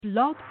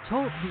Blog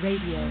Talk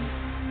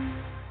Radio.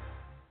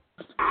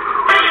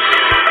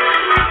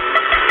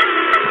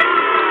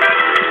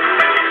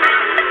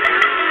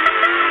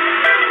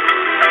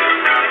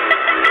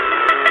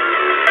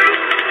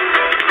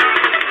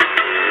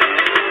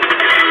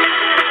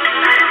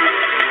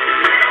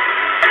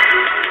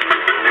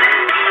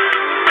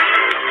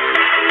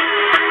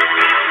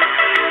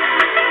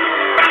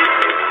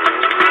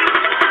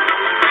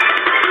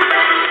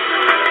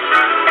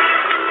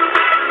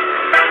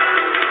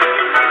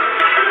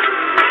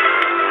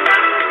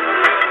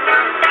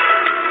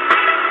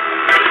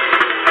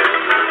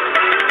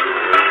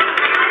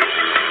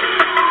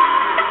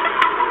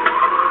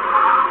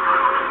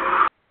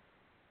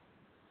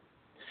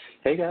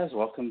 Hey guys,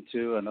 welcome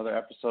to another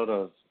episode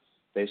of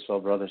Baseball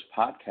Brothers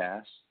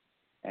Podcast,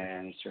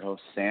 and it's your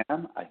host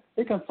Sam. I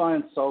think I'm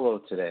flying solo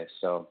today,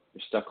 so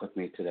you're stuck with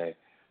me today.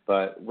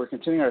 But we're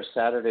continuing our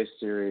Saturday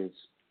series,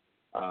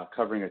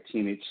 covering a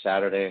team each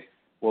Saturday.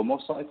 We'll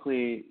most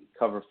likely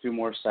cover a few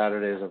more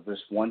Saturdays of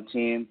just one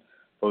team,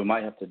 but we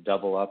might have to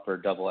double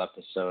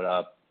episode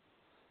up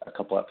a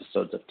couple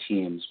episodes of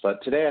teams.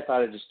 But today I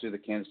thought I'd just do the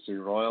Kansas City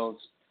Royals.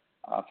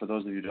 For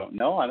those of you who don't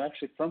know, I'm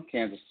actually from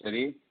Kansas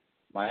City.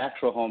 My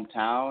actual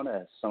hometown,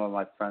 as some of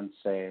my friends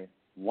say,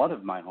 one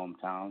of my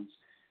hometowns.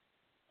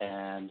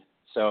 And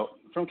so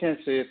from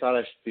Kansas City, I thought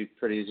I should be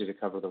pretty easy to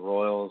cover the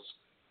Royals.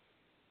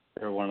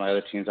 They're one of my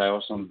other teams. I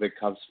also am a big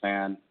Cubs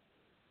fan.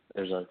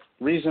 There's a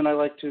reason I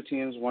like two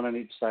teams, one on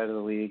each side of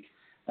the league,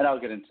 and I'll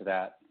get into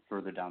that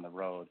further down the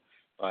road.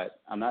 But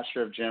I'm not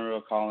sure if Jeremy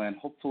will call in.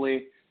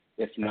 Hopefully,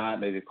 if not,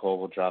 maybe Cole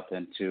will drop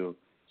in too.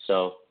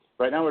 So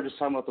right now we're just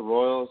talking about the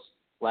Royals.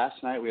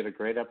 Last night we had a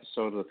great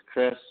episode with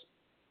Chris.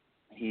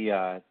 He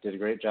did a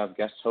great job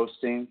guest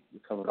hosting. We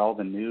covered all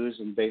the news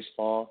in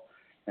baseball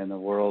and the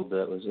world.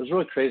 It was a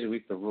really crazy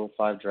week, the Rule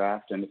 5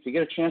 draft. And if you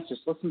get a chance,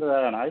 just listen to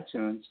that on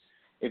iTunes.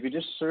 If you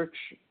just search,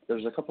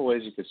 there's a couple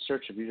ways you could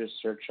search. If you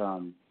just search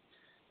and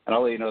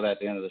I'll let you know that at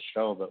the end of the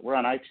show, but we're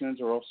on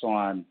iTunes. We're also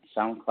on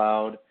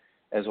SoundCloud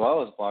as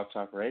well as Blog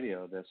Talk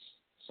Radio, this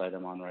site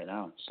I'm on right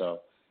now. So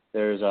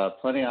there's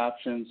plenty of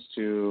options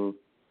to,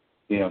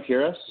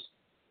 hear us.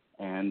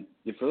 And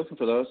if you're looking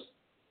for those,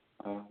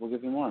 we'll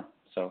give you more.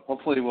 So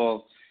hopefully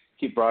we'll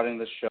keep broadening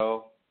the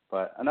show.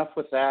 But enough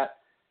with that.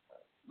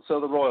 So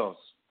the Royals.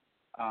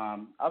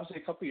 Obviously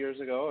a couple years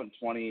ago in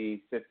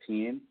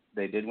 2015,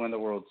 they did win the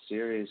World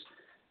Series.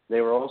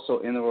 They were also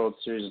in the World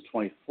Series in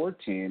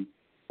 2014.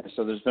 And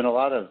so there's been a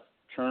lot of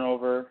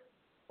turnover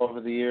over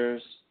the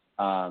years.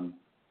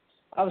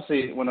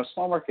 Obviously, when a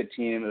small market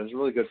team, it was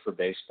really good for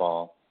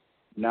baseball.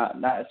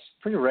 It's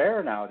pretty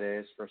rare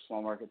nowadays for a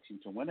small market team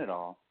to win it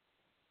all.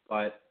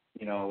 But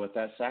with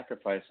that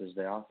sacrifices,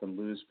 they often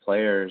lose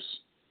players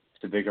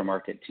to bigger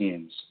market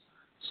teams.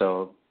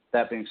 So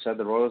that being said,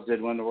 the Royals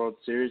did win the World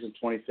Series in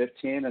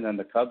 2015, and then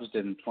the Cubs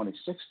did in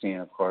 2016,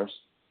 of course.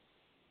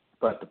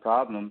 But the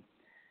problem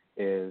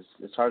is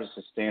it's hard to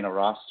sustain a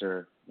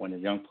roster when the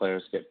young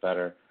players get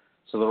better.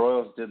 So the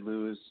Royals did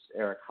lose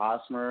Eric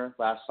Hosmer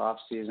last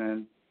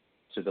offseason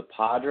to the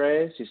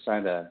Padres. He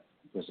signed an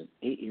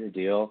 8-year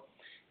deal.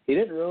 He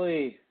didn't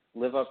really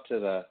live up to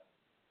the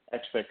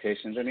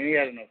expectations. I mean, he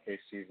had an okay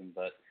season,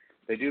 but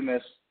they do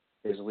miss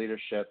his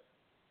leadership,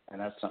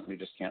 and that's something you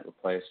just can't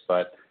replace.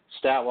 But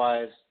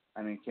stat-wise,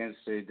 I mean, Kansas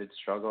City did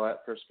struggle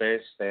at first base.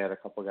 They had a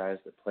couple guys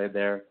that played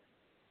there.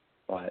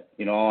 But,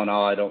 all in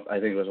all, I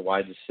think it was a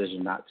wise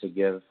decision not to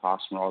give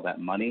Hosmer all that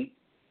money.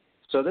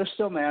 So they're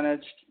still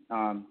managed.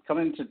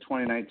 Coming into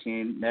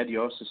 2019, Ned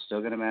Yost is still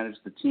going to manage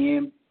the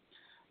team.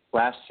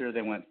 Last year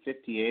they went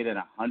 58 and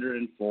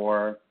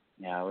 104.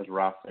 Yeah, it was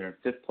rough. They're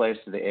in 5th place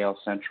to the AL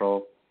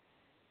Central.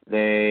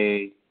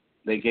 They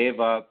gave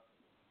up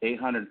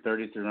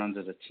 833 runs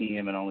as a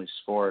team and only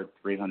scored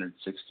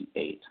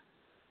 368.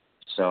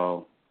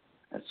 So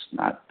it's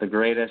not the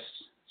greatest.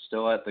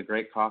 Still at the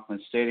great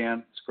Kauffman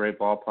Stadium. It's a great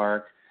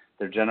ballpark.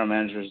 Their general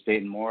manager is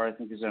Dayton Moore. I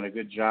think he's done a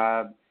good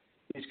job.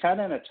 He's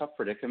kind of in a tough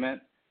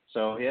predicament.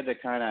 So he had to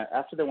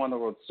after they won the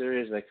World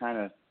Series, they kind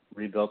of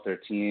rebuilt their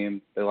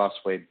team. They lost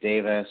Wade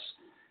Davis.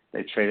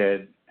 They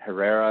traded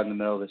Herrera in the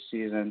middle of the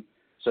season.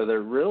 So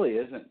there really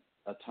isn't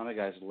a ton of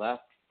guys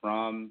left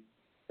from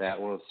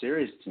that World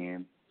Series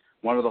team.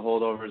 One of the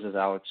holdovers is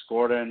Alex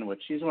Gordon,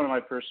 which he's one of my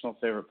personal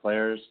favorite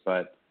players,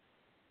 but,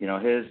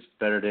 his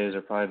better days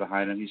are probably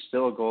behind him. He's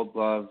still a Gold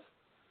Glove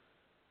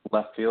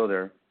left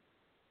fielder.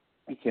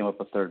 He came up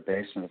a third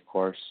baseman, of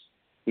course.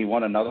 He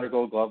won another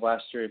Gold Glove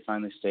last year. He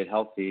finally stayed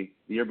healthy.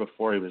 The year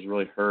before, he was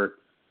really hurt,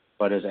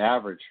 but his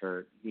average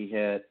hurt. He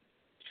hit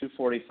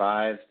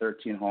 245,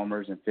 13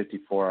 homers, and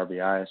 54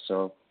 RBIs,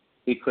 so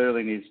he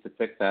clearly needs to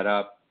pick that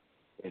up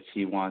if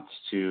he wants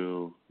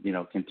to,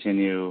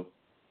 continue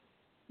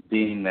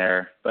being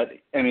there. But,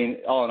 I mean,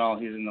 all in all,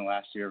 he's in the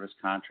last year of his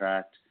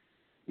contract.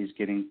 He's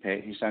getting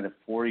paid. He signed a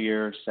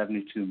 4-year,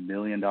 $72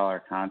 million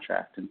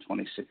contract in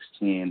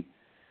 2016.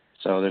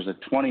 So there's a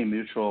 20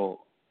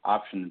 mutual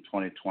option in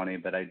 2020,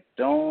 but I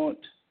don't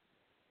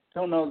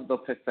know that they'll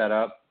pick that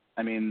up.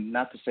 I mean,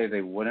 not to say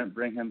they wouldn't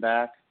bring him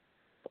back,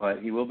 but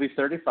he will be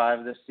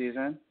 35 this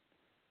season.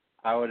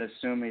 I would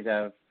assume he'd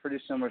have a pretty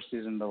similar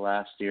season to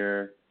last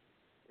year.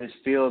 His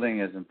fielding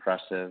is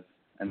impressive.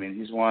 I mean,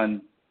 he's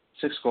won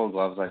 6 Gold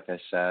Gloves, like I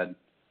said,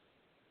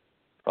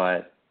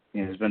 but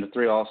he's been to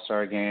 3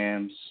 All-Star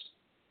games.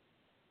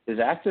 His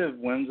active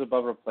wins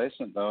above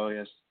replacement, though, he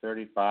has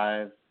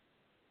 35.2,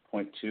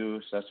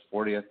 so that's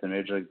 40th in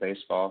Major League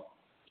Baseball.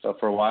 So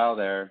for a while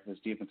there, his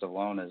defensive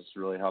alone has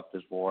really helped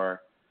his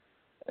WAR.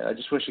 I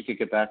just wish he could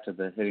get back to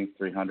the hitting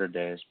 300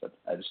 days, but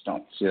I just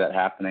don't see that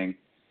happening.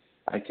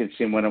 I could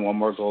see him winning one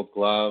more Gold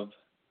Glove.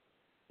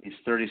 He's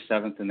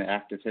 37th in the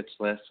active hits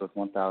list with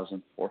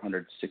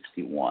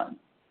 1,461.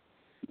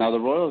 Now, the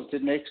Royals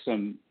did make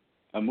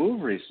a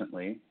move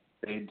recently.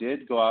 They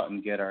did go out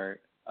and get our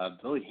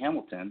Billy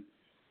Hamilton.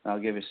 I'll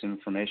give you some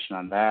information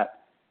on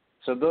that.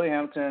 So Billy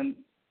Hamilton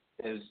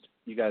is,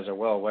 you guys are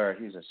well aware,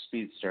 he's a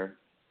speedster,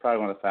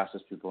 probably one of the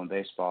fastest people in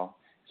baseball.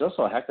 He's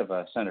also a heck of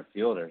a center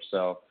fielder,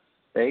 so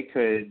they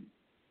could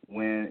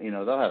win.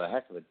 They'll have a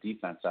heck of a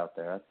defense out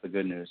there. That's the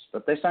good news.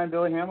 But they signed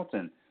Billy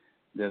Hamilton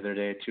the other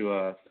day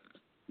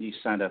he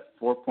signed a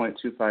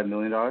 $4.25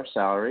 million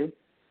salary,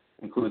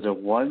 includes a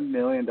 $1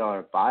 million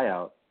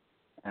buyout,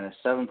 and a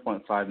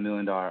 $7.5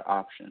 million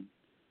option.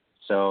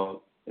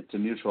 So it's a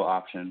mutual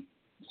option.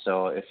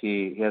 So if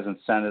he has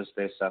incentives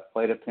based off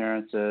plate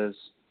appearances,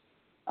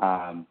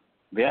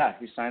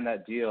 he signed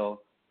that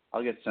deal.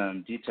 I'll get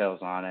some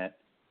details on it.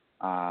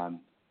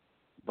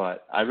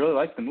 But I really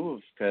like the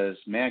move because,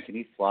 man, can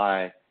he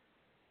fly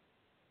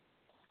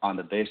on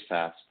the base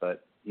paths.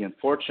 But he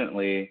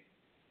unfortunately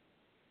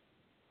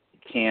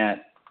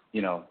can't,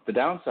 the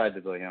downside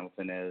to Billy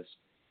Hamilton is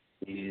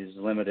he's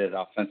limited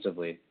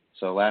offensively.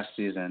 So last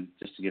season,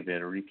 just to give you a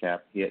recap,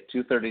 he hit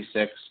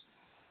 236,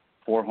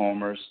 4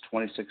 homers,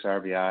 26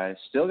 RBIs,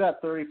 still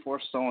got 34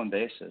 stolen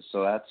bases.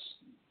 So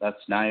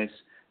that's nice.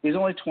 He's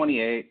only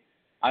 28.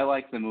 I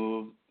like the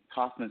move.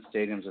 Kauffman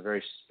Stadium is a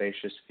very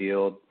spacious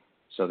field,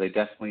 so they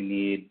definitely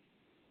need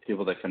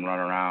people that can run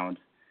around,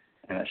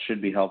 and that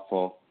should be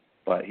helpful.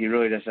 But he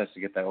really just has to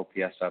get that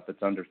OPS up.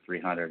 It's under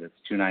 300. It's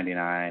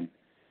 299.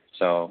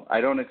 So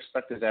I don't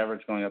expect his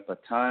average going up a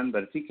ton,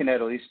 but if he can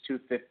add at least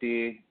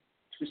 250,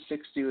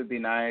 260 would be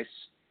nice.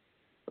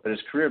 But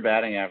his career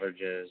batting average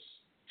is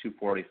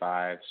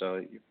 245, so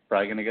you're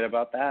probably going to get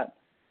about that.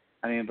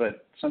 I mean,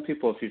 but some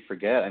people, if you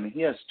forget, he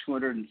has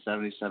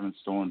 277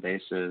 stolen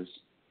bases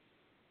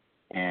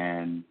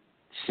and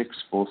 6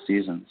 full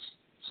seasons.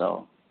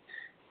 So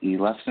he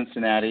left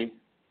Cincinnati,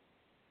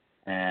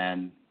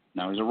 and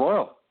now he's a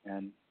Royal,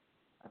 and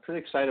I'm pretty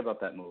excited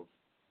about that move.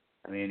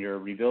 You're a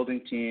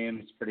rebuilding team.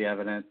 It's pretty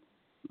evident.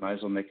 You might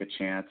as well make a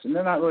chance. And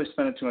they're not really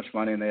spending too much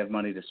money, and they have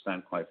money to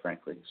spend, quite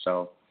frankly.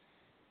 So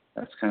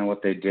that's kind of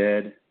what they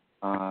did.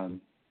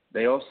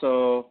 They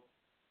also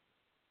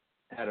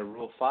had a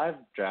Rule 5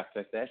 draft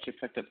pick. They actually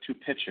picked up 2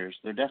 pitchers.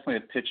 They're definitely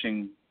a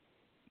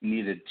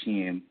pitching-needed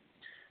team.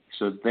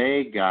 So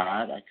they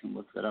got, I can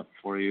look that up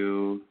for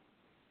you.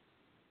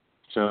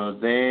 So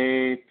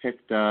they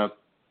picked up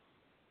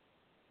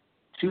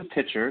 2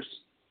 pitchers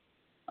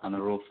on the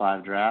Rule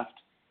 5 draft.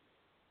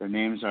 Their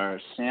names are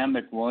Sam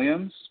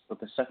McWilliams with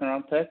the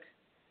 2nd-round pick,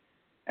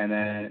 and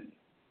it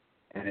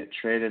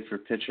traded for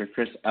pitcher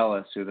Chris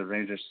Ellis, who the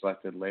Rangers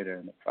selected later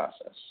in the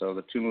process. So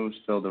the 2 moves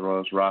filled the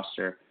Royals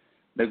roster.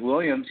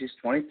 McWilliams, he's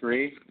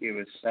 23. He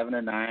was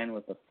 7-9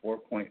 with a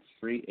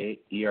 4.38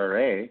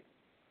 ERA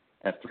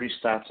at 3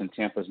 stops in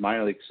Tampa's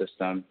minor league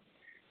system.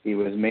 He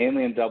was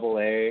mainly in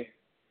Double-A,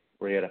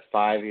 where he had a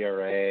 5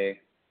 ERA,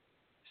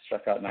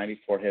 struck out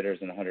 94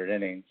 hitters in 100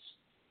 innings.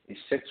 He's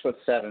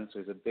 6'7", so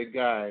he's a big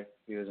guy.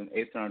 He was an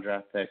 8th-round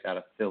draft pick out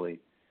of Philly.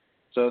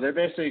 So they're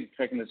basically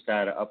picking this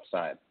guy to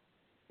upside.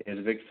 He has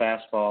a big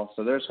fastball,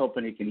 so they're just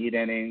hoping he can eat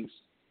innings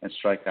and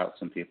strike out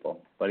some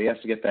people. But he has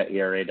to get that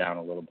ERA down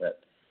a little bit.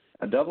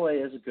 A Double-A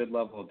is a good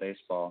level of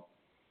baseball,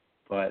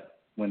 but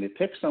when they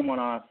pick someone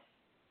off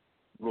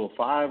Rule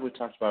 5, we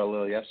talked about it a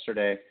little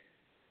yesterday,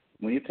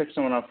 when you pick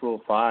someone off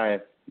Rule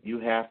 5, you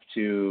have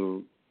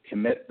to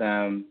commit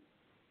them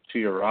to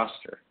your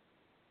roster.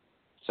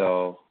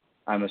 So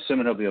I'm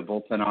assuming he'll be a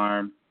bullpen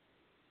arm.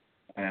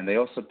 And they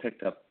also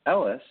picked up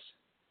Ellis,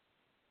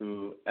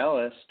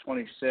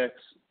 26,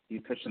 he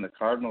pitched in the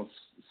Cardinals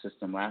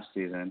system last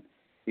season.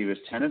 He was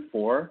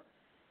 10-4.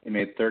 He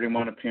made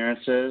 31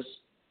 appearances,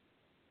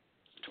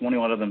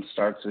 21 of them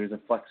starts, so he's a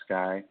flex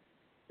guy.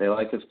 They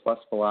like his plus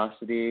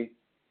velocity.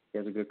 He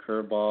has a good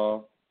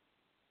curveball.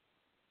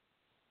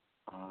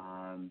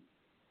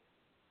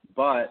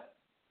 But,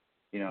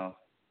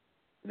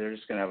 they're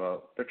just going to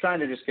they're trying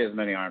to just get as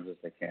many arms as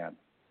they can.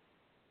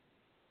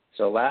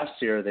 So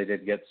last year they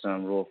did get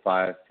some Rule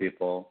 5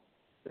 people.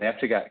 They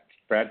actually got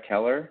Brad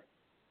Keller.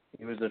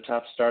 He was their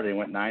top starter. He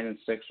went 9-6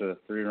 with a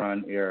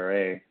 3-run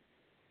ERA.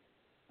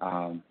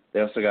 They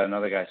also got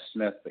another guy,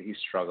 Smith, but he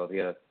struggled. He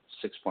had a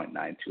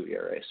 6.92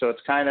 ERA. So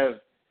it's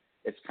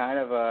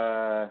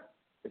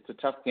a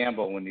tough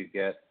gamble when you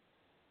get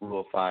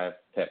Rule 5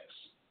 picks.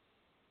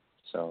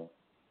 So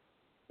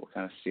we'll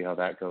kind of see how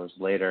that goes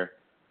later.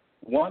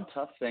 One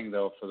tough thing,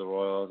 though, for the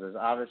Royals is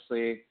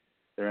obviously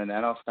they're in the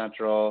NL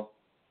Central.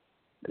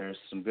 There's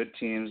some good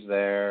teams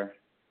there,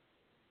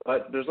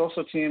 but there's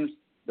also teams,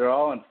 they're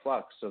all in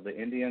flux. So the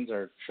Indians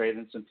are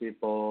trading some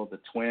people. The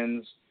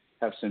Twins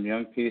have some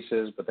young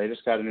pieces, but they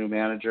just got a new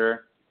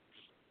manager.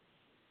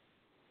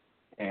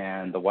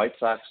 And the White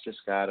Sox just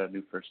got a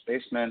new first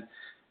baseman.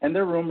 And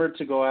they're rumored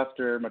to go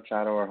after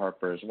Machado or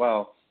Harper as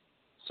well.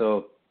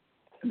 So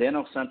the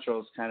NL Central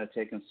has kind of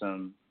taken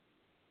some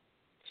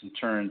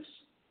turns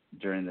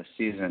during the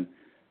season.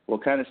 We'll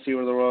kind of see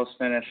where the Royals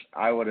finish.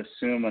 I would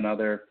assume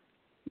another,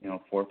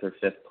 fourth or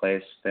fifth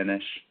place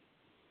finish.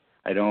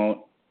 I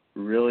don't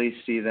really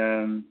see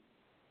them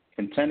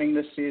contending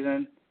this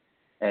season,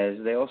 as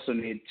they also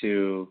need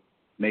to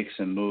make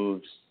some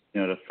moves,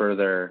 to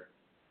further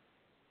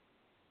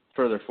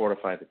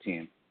fortify the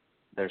team.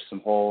 There's some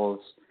holes.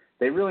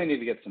 They really need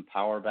to get some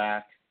power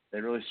back.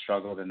 They really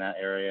struggled in that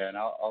area, and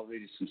I'll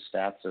read you some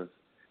stats of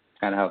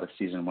kind of how the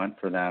season went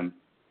for them.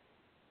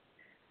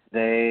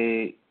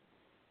 They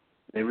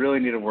really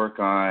need to work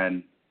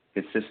on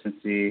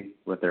consistency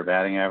with their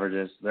batting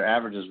averages. Their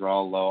averages were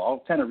all low.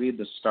 I'll kind of read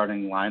the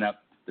starting lineup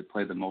that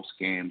played the most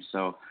games.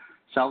 So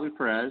Salvi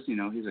Perez,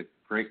 he's a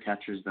great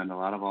catcher. He's been to a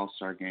lot of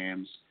all-star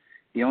games.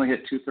 He only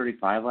hit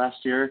 .235 last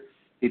year.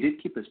 He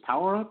did keep his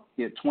power up.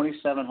 He had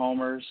 27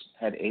 homers,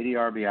 had 80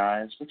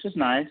 RBIs, which is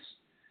nice,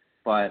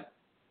 but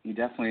he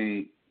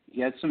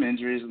had some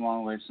injuries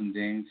along the way, some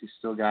dings. He's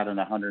still got in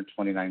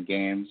 129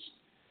 games,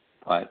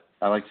 but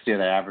I like to see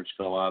the average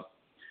go up.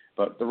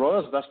 But the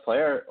Royals' best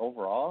player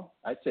overall,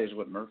 I'd say, is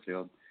Whit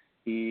Merrifield.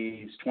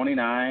 He's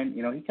 29.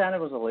 He kind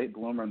of was a late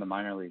bloomer in the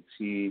minor leagues.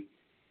 He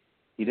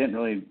didn't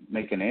really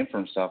make a name for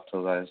himself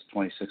till he was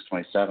 26,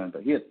 27,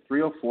 but he had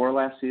 .304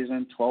 last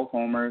season, 12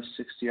 homers,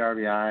 60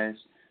 RBIs.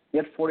 He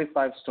had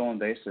 45 stolen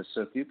bases.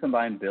 So if you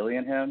combine Billy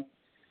and him,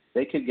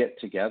 they could get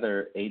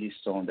together 80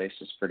 stolen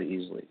bases pretty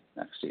easily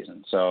next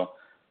season. So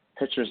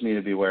pitchers need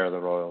to beware of the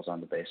Royals on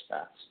the base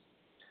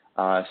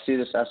paths.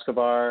 Cedus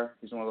Escobar,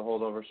 he's one of the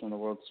holdovers from the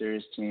World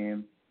Series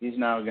team. He's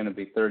now going to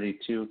be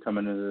 32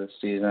 coming into the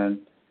season.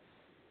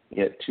 He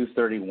hit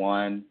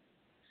 .231.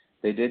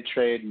 They did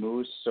trade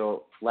Moose.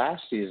 So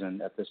last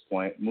season at this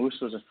point, Moose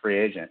was a free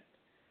agent,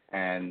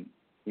 and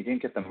he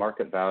didn't get the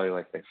market value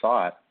like they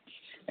thought.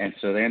 And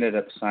so they ended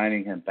up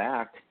signing him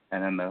back,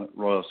 and then the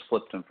Royals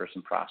flipped him for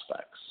some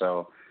prospects.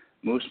 So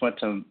Moose went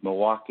to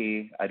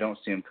Milwaukee. I don't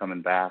see him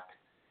coming back.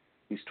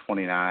 He's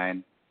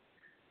 29.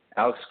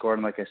 Alex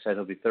Gordon, like I said,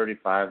 he'll be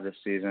 35 this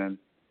season,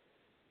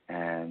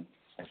 and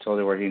I told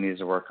you where he needs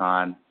to work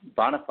on.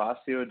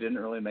 Bonifacio didn't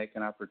really make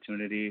an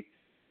opportunity.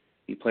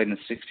 He played in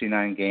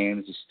 69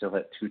 games. He still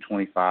hit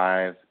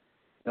 .225.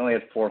 He only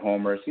had 4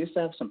 homers. He used to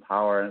have some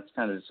power, and it's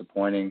kind of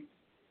disappointing.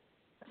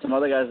 Some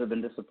other guys have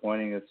been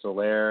disappointing. It's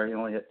Soler. He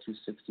only hit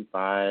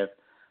 .265,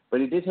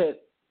 but he did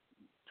hit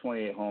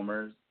 28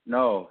 homers.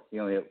 No, he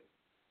only hit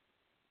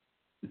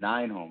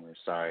 9 homers.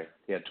 Sorry,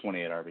 he had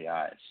 28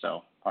 RBIs.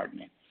 So, pardon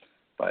me.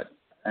 But,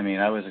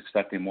 I was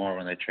expecting more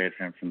when they traded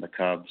for him from the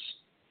Cubs.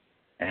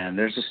 And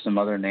there's just some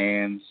other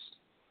names.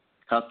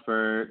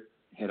 Cuthbert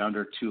hit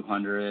under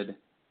 200.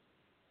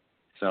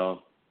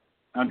 So,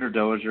 Hunter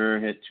Dozier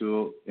hit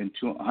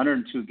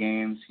 102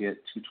 games. He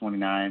hit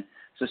 .229.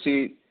 So,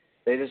 see,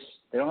 they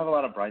don't have a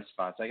lot of bright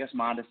spots. I guess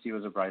Mondesi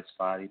was a bright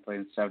spot. He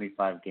played in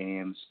 75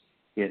 games.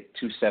 He hit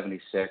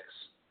 .276.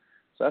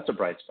 So that's a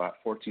bright spot,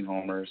 14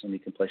 homers, and he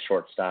can play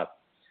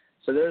shortstop.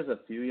 So there's a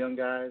few young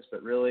guys,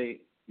 but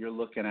really you're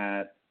looking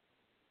at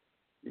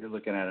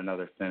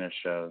another finish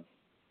of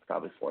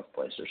probably 4th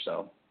place or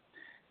so.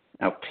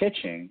 Now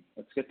pitching,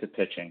 let's get to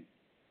pitching.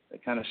 They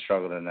kind of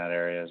struggled in that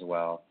area as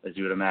well, as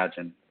you would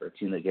imagine. For a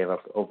team that gave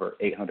up over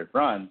 800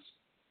 runs,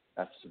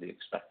 that's to be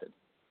expected.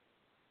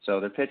 So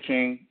they're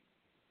pitching.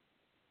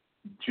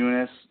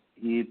 Junis,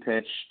 he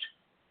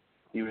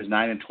was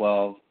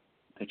 9-12,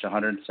 pitched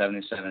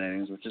 177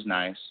 innings, which is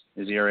nice.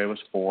 His ERA was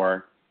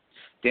 4.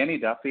 Danny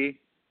Duffy,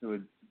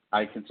 who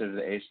I consider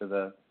the ace of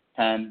the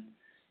pen,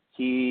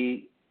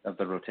 of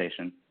the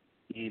rotation,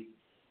 he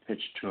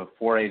pitched to a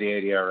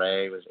 4.88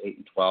 ERA, was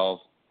 8-12,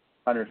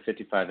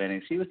 155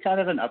 innings. He was kind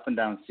of an up and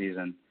down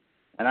season,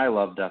 and I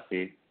love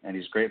Duffy, and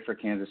he's great for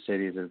Kansas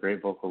City. He's a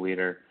great vocal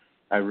leader.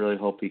 I really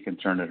hope he can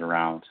turn it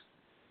around.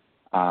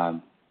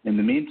 In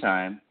the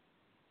meantime,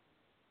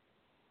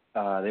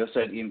 they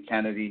also had Ian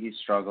Kennedy. He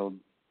struggled.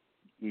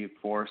 He had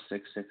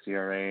 4.66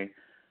 ERA,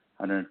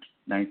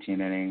 119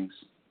 innings.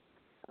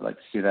 I'd like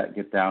to see that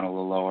get down a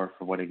little lower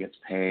for what he gets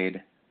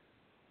paid.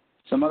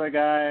 Some other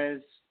guys,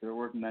 they're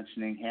worth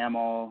mentioning.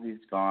 Hamill, he's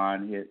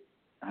gone. He hit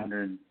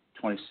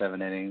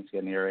 127 innings,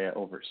 getting an ERA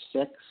over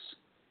 6.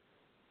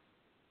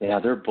 Yeah,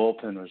 their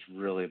bullpen was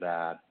really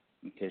bad,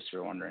 in case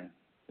you're wondering.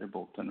 Their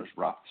bullpen was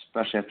rough,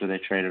 especially after they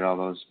traded all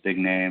those big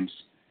names,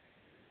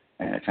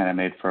 and it kind of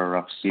made for a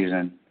rough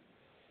season.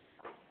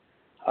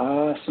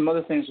 Some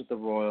other things with the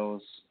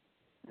Royals,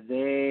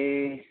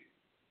 they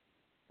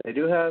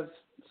do have,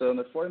 so in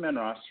the 40-man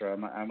roster,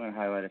 I'm going to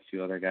highlight a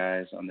few other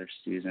guys on their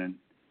season.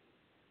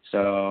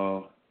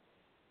 So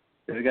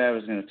the guy I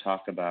was going to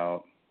talk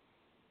about,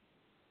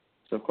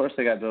 so of course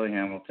they got Billy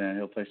Hamilton.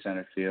 He'll play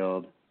center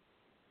field.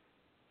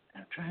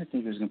 I'm trying to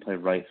think who's going to play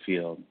right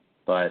field.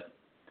 But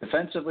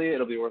defensively,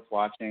 it'll be worth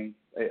watching.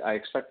 I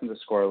expect them to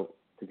score,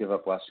 to give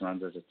up less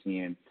runs as a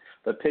team.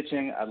 But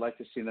pitching, I'd like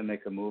to see them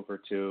make a move or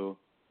two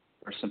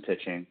for some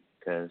pitching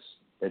because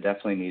they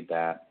definitely need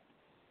that.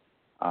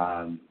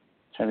 Trying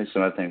to think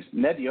some other things.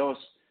 Ned Yost,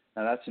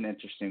 now that's an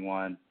interesting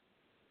one.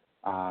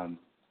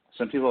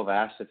 Some people have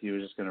asked if he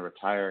was just going to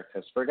retire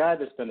because for a guy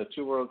that's been to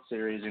 2 World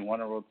Series, he won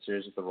a World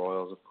Series with the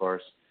Royals, of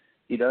course,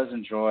 he does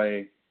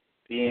enjoy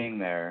being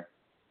there.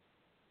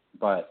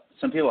 But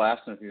some people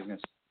asked him if he was going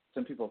to.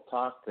 Some people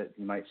talked that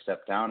he might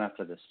step down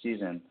after this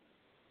season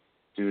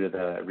due to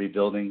the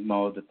rebuilding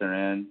mode that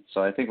they're in.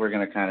 So I think we're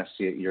going to kind of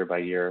see it year by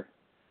year.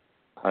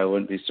 I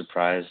wouldn't be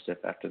surprised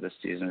if after this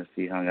season if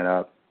he hung it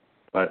up.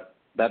 But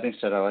that being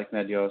said, I like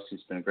Ned Yost. He's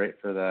been great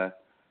for the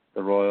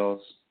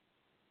Royals.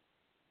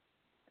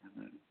 And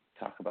then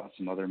talk about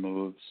some other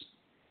moves.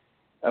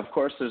 Of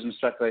course, there's some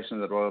speculation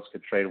that the Royals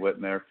could trade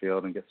Whit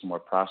Merrifield and get some more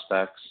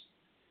prospects.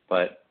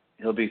 But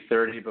he'll be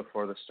 30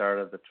 before the start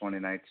of the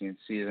 2019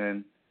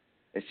 season.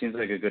 It seems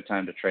like a good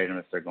time to trade him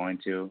if they're going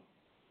to.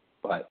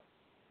 But,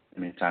 I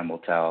mean, time will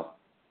tell.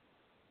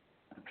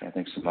 I'm trying to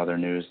think some other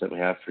news that we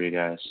have for you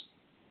guys.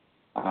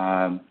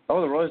 The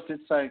Royals did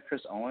sign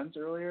Chris Owens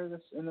earlier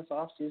in this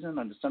offseason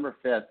on December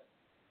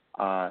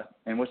 5th.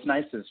 And what's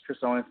nice is Chris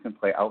Owens can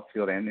play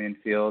outfield and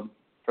infield.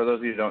 For those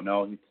of you who don't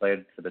know, he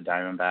played for the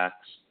Diamondbacks.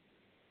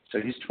 So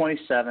he's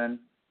 27.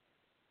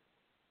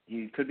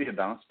 He could be a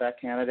bounce-back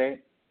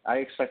candidate. I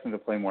expect him to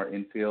play more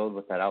infield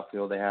with that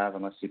outfield they have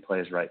unless he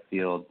plays right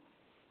field.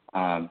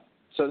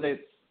 So they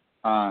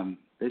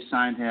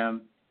signed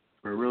him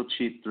for a real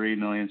cheap $3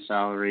 million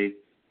salary.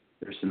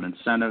 There's some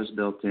incentives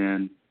built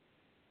in.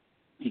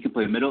 He can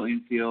play middle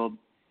infield.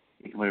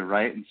 He can play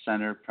right and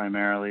center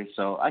primarily.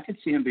 So I could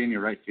see him being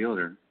your right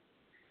fielder,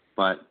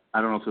 but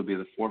I don't know if he'll be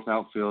the 4th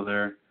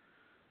outfielder.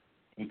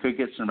 He could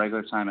get some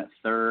regular time at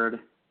 3rd.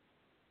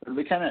 But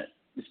it's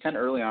kind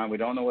of early on. We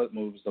don't know what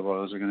moves the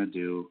Royals are going to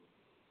do.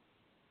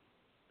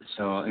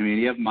 So, I mean,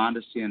 you have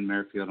Mondesi and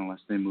Merrifield unless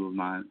they move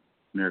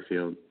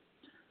Merrifield.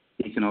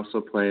 He can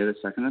also play the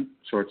second and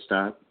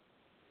shortstop.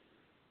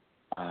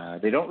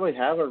 They don't really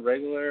have a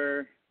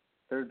regular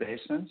third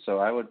baseman, so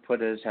I would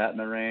put his hat in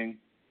the ring.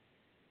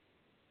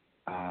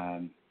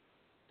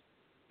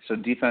 So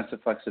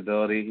defensive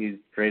flexibility. He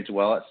grades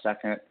well at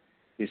second.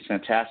 He's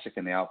fantastic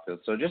in the outfield.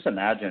 So just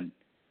imagine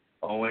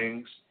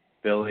Owings,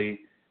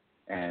 Billy,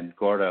 and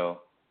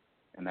Gordo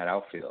in that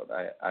outfield.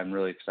 I'm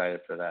really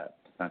excited for that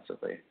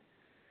defensively.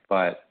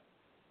 But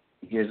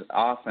his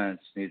offense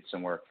needs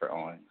some work for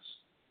Owings.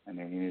 I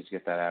mean, he needs to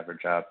get that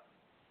average up.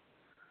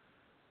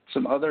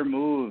 Some other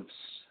moves.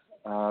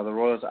 The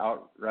Royals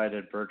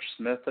outrighted Birch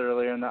Smith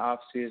earlier in the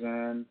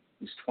offseason.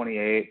 He's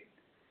 28.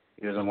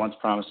 He was a once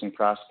promising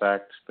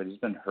prospect, but he's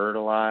been hurt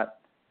a lot.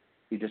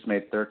 He just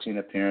made 13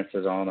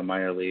 appearances all in the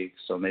minor leagues,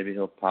 so maybe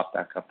he'll pop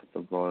back up with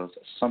the Royals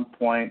at some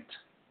point.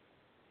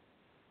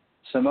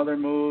 Some other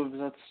moves.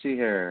 Let's see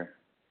here.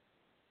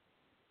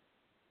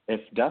 If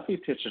Duffy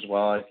pitches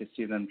well, I could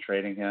see them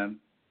trading him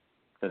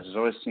because there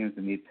always seems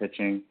to need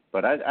pitching.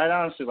 But I'd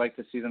honestly like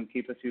to see them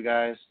keep a few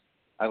guys.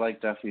 I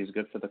like Duffy. He's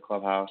good for the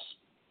clubhouse.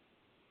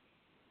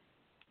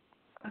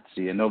 Let's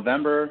see. In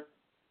November,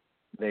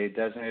 they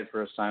designated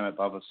for assignment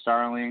Bubba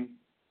Starling.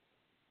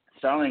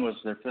 Starling was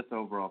their 5th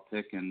overall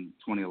pick in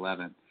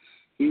 2011.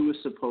 He was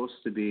supposed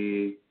to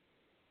be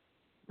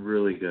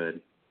really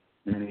good,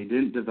 and he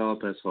didn't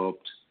develop as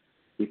hoped.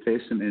 He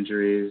faced some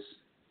injuries,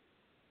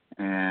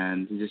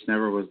 and he just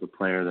never was the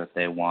player that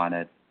they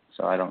wanted.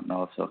 So I don't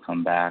know if he'll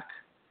come back.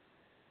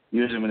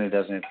 Usually when they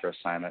designate for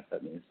assignment,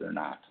 that means they're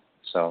not.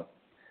 So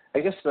I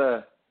guess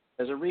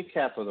as a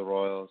recap of the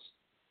Royals,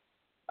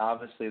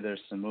 obviously there's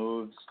some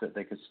moves that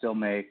they could still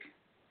make.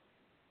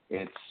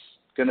 It's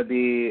going to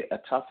be a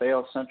tough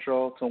AL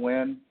Central to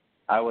win.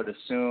 I would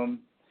assume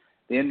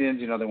the Indians,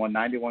 they won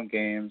 91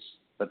 games,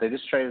 but they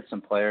just traded some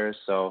players.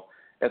 So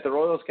if the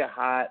Royals get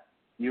hot,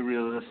 you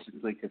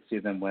realistically could see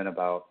them win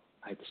about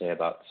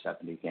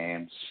 70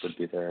 games would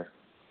be their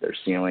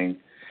ceiling.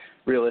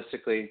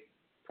 Realistically,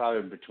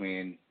 probably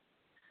between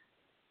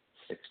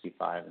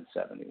 65 and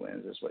 70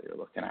 wins is what you're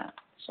looking at.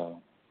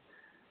 So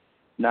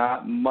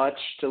not much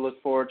to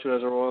look forward to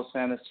as a Royals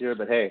fan this year,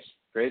 but hey,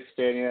 great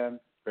stadium,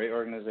 great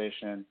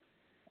organization,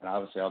 and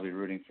obviously I'll be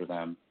rooting for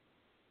them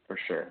for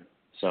sure.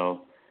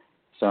 So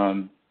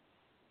some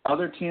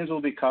other teams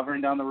we'll be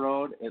covering down the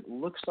road. It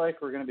looks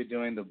like we're going to be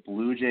doing the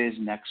Blue Jays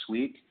next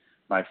week.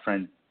 My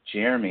friend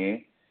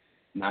Jeremy,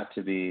 not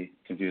to be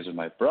confused with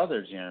my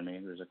brother Jeremy,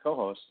 who's a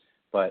co-host,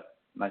 but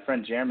my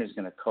friend Jeremy is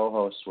going to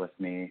co-host with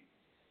me,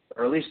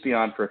 or at least be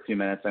on for a few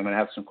minutes. I'm going to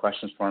have some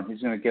questions for him.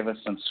 He's going to give us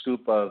some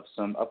scoop of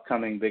some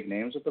upcoming big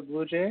names with the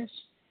Blue Jays,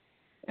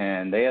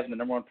 and they have the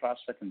number 1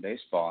 prospect in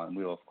baseball, and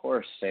we will, of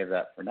course, save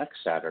that for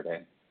next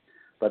Saturday.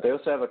 But they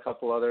also have a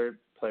couple other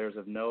players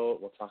of note.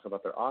 We'll talk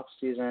about their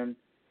off-season,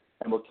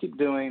 and we'll keep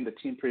doing the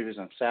team previews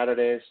on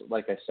Saturdays.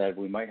 Like I said,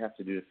 we might have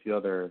to do a few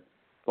other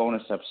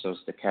bonus episodes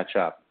to catch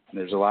up.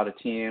 There's a lot of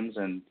teams,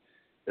 and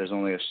there's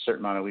only a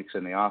certain amount of weeks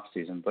in the off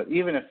season. But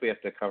even if we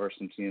have to cover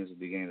some teams at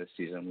the beginning of the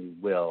season, we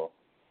will.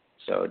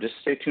 So just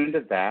stay tuned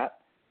to that.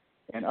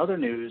 And other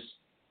news,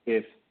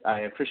 if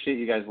I appreciate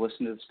you guys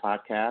listening to this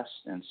podcast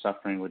and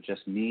suffering with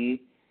just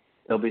me,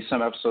 there'll be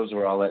some episodes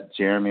where I'll let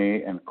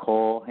Jeremy and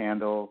Cole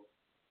handle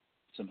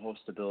some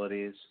host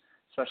abilities,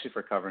 especially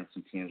for covering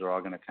some teams. We're all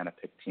going to kind of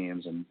pick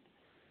teams and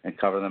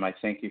cover them. I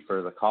thank you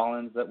for the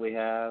call-ins that we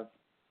have.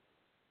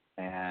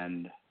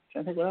 And I'm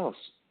trying to think what else.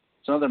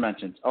 Some other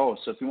mentions. Oh,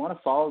 so if you want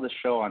to follow the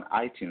show on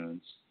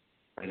iTunes,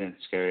 I didn't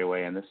scare you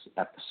away in this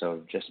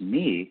episode, just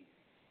me,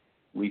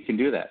 we can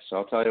do that. So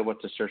I'll tell you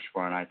what to search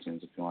for on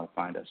iTunes if you want to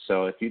find us.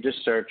 So if you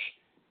just search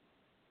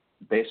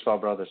Baseball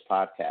Brothers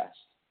Podcast,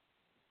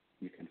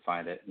 you can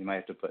find it. You might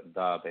have to put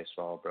the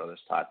Baseball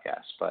Brothers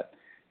Podcast, but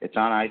it's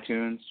on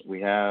iTunes. We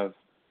have,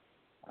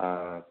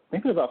 I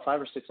think it's about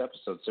 5 or 6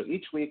 episodes. So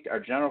each week, our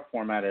general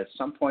format is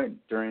some point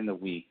during the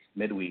week,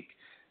 midweek,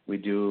 we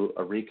do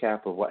a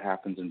recap of what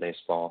happens in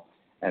baseball,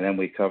 and then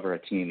we cover a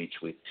team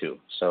each week too.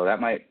 So that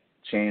might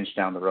change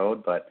down the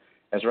road, but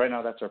as right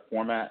now, that's our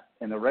format.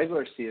 In the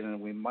regular season,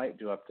 we might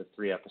do up to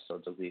 3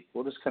 episodes a week.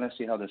 We'll just kind of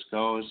see how this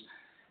goes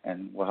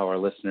and how our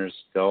listeners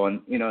go,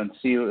 and and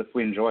see if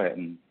we enjoy it.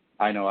 And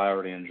I know I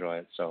already enjoy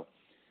it. So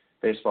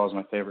baseball is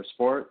my favorite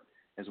sport,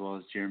 as well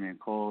as Jeremy and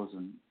Cole's,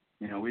 and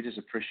we just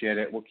appreciate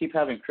it. We'll keep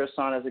having Chris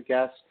on as a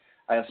guest.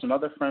 I have some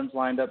other friends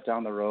lined up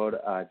down the road.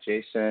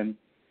 Jason,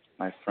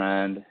 my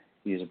friend,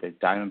 he's a big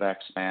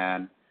Diamondbacks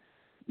fan.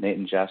 Nate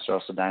and Jess are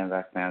also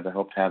Diamondback fans. I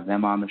hope to have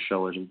them on the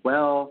show as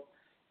well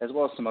as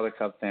some other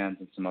Cub fans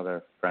and some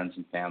other friends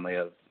and family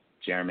of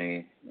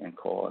Jeremy and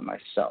Cole and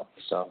myself.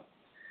 So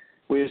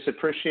we just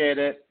appreciate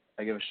it.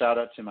 I give a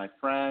shout-out to my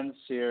friends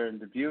here in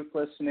Dubuque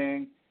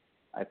listening.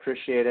 I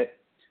appreciate it.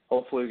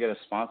 Hopefully we get a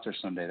sponsor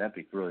someday. That'd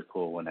be really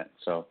cool, wouldn't it?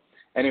 So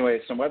anyway,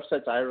 some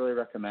websites I really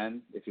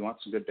recommend if you want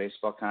some good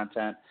baseball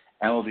content.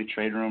 MLB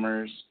Trade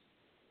Rumors,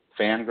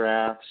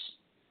 Fangraphs,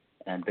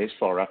 and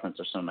Baseball Reference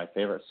are some of my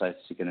favorite sites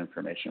to get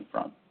information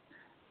from.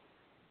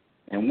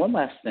 And one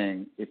last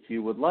thing, if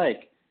you would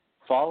like,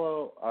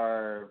 follow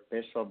our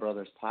Baseball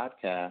Brothers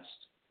podcast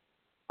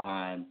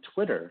on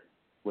Twitter,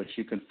 which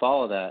you can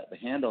follow that. The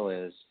handle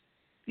is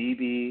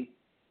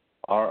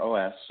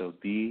BBROS, so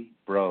B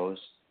Bros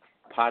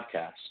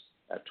Podcast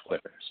at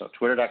Twitter. So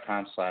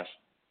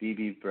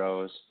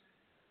twitter.com/BBBros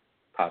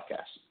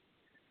Podcast.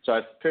 So I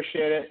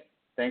appreciate it.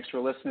 Thanks for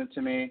listening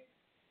to me.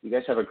 You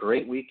guys have a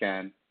great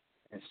weekend,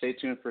 and stay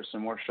tuned for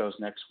some more shows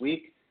next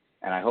week.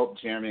 And I hope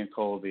Jeremy and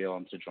Cole will be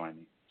able to join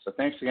me. So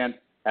thanks again.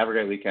 Have a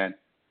great weekend.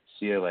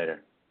 See you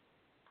later.